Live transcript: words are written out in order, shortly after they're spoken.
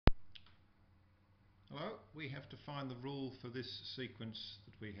we have to find the rule for this sequence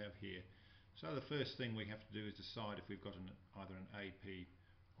that we have here. So the first thing we have to do is decide if we've got either an AP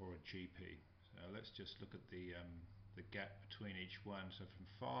or a GP. So let's just look at the gap between each one. So from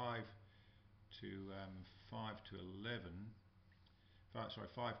 5 to 11,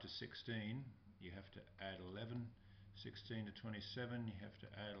 5 to 16, you have to add 11. 16 to 27, you have to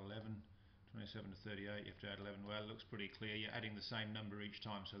add 11. 27 to 38, you have to add 11. Well, it looks pretty clear. You're adding the same number each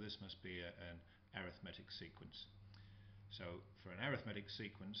time, so this must be an arithmetic sequence. So for an arithmetic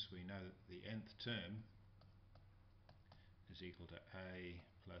sequence, we know that the nth term is equal to a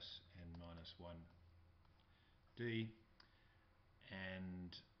plus n minus 1 d,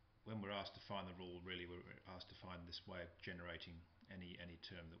 and when we're asked to find the rule, really we're asked to find this way of generating any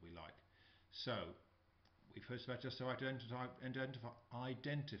term that we like. So we first have just to identify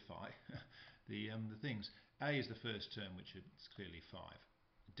the things. A is the first term, which is clearly 5.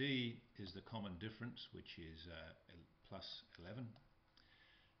 D is the common difference, which is plus 11.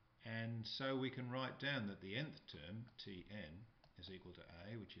 And so we can write down that the nth term, Tn, is equal to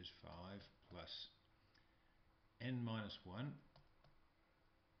A, which is 5 plus n minus 1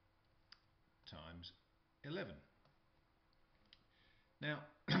 times 11. Now,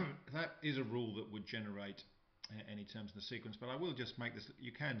 that is a rule that would generate any terms in the sequence, but I will just make this,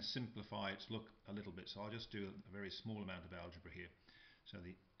 you can simplify its look a little bit, so I'll just do a very small amount of algebra here. So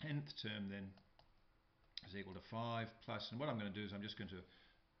the nth term then is equal to 5 plus, and what I'm going to do is I'm just going to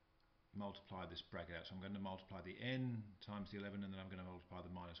multiply this bracket out. So I'm going to multiply the n times the 11, and then I'm going to multiply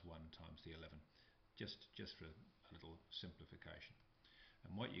the minus 1 times the 11, just for a little simplification.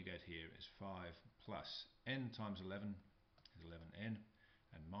 And what you get here is 5 plus n times 11 is 11n,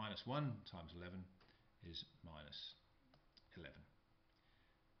 and minus 1 times 11 is minus 11.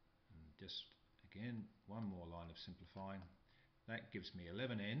 And just again, one more line of simplifying. That gives me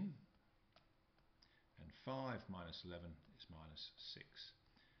 11n, and 5 minus 11 is minus 6.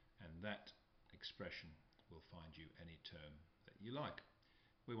 And that expression will find you any term that you like.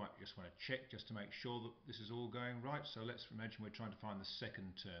 We just want to check just to make sure that this is all going right. So let's imagine we're trying to find the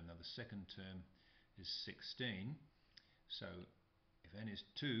second term. Now the second term is 16. So if n is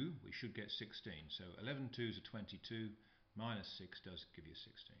 2, we should get 16. So 11 2s are 22, minus 6 does give you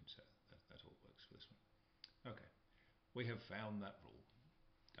 16. So that all works for this one. Okay, we have found that rule.